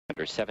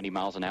Under 70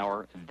 miles an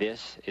hour,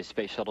 this is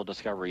Space Shuttle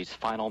Discovery's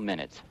final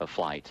minutes of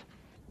flight.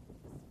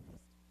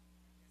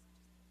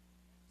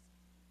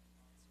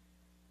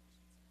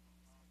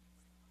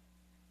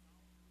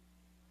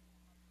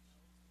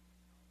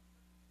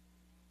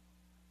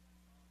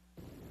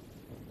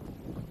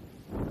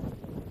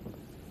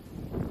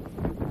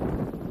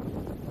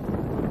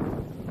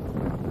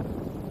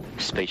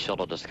 Space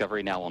Shuttle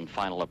Discovery now on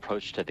final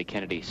approach to the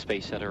Kennedy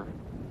Space Center.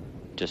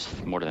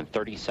 Just more than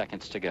 30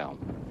 seconds to go.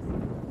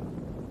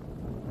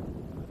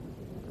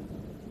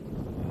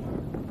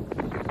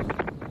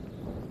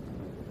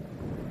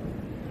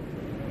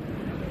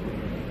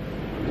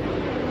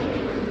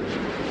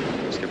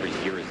 Discovery's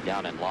gear is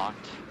down and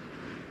locked.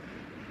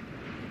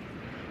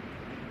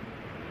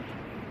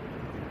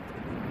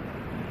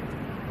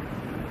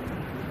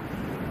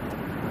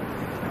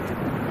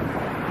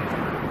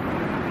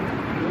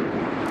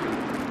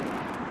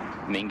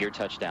 Main gear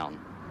touchdown.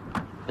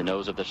 The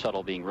nose of the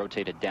shuttle being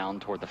rotated down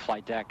toward the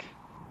flight deck.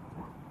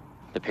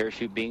 The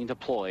parachute being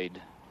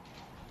deployed.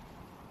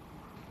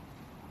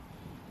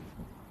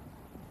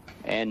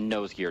 And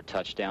nose gear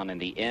touchdown,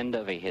 and the end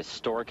of a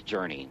historic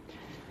journey.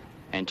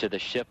 And to the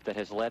ship that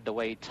has led the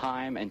way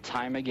time and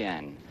time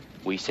again,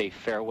 we say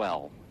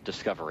farewell,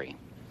 Discovery.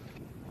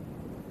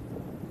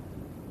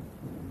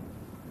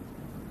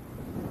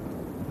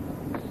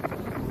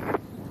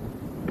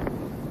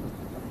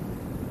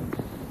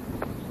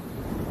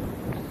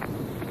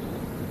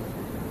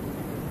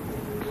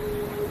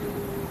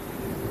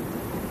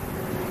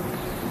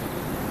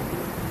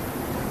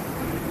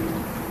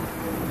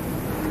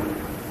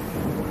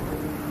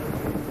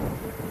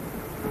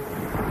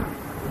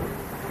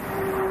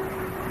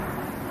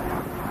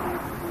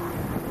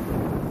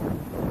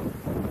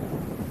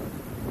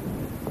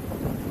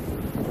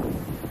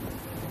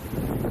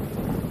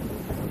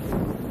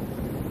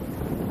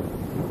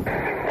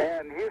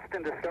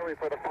 Discovery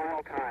for the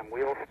final time.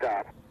 We'll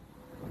stop.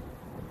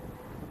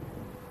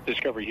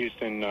 Discovery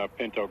Houston,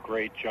 Pinto,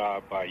 great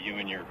job by you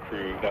and your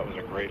crew. That was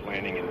a great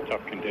landing in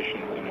tough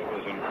conditions, and it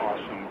was an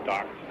awesome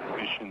dock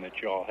mission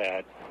that you all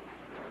had.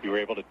 You were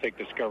able to take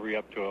Discovery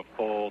up to a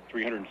full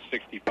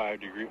 365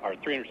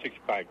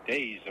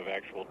 days of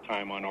actual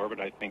time on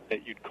orbit. I think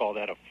that you'd call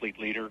that a fleet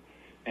leader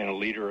and a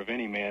leader of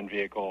any manned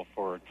vehicle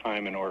for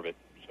time in orbit.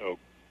 So,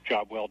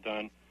 job well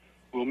done.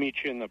 We'll meet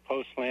you in the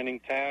post-landing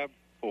tab.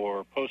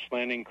 For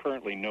post-landing,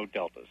 currently no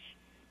deltas.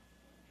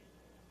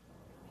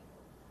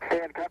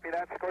 And copy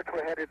that. Scorch,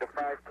 we're headed to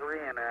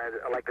 5-3, and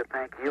I'd like to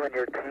thank you and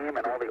your team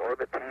and all the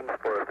orbit teams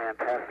for a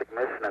fantastic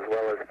mission, as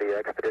well as the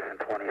Expedition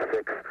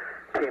 26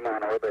 team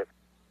on orbit.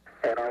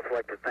 And I'd also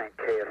like to thank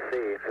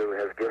KSC, who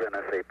has given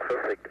us a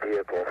perfect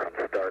vehicle from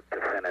start to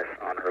finish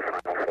on her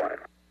final flight.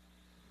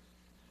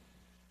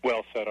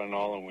 Well said on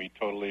all, and we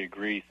totally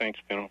agree. Thanks,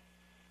 Pinto.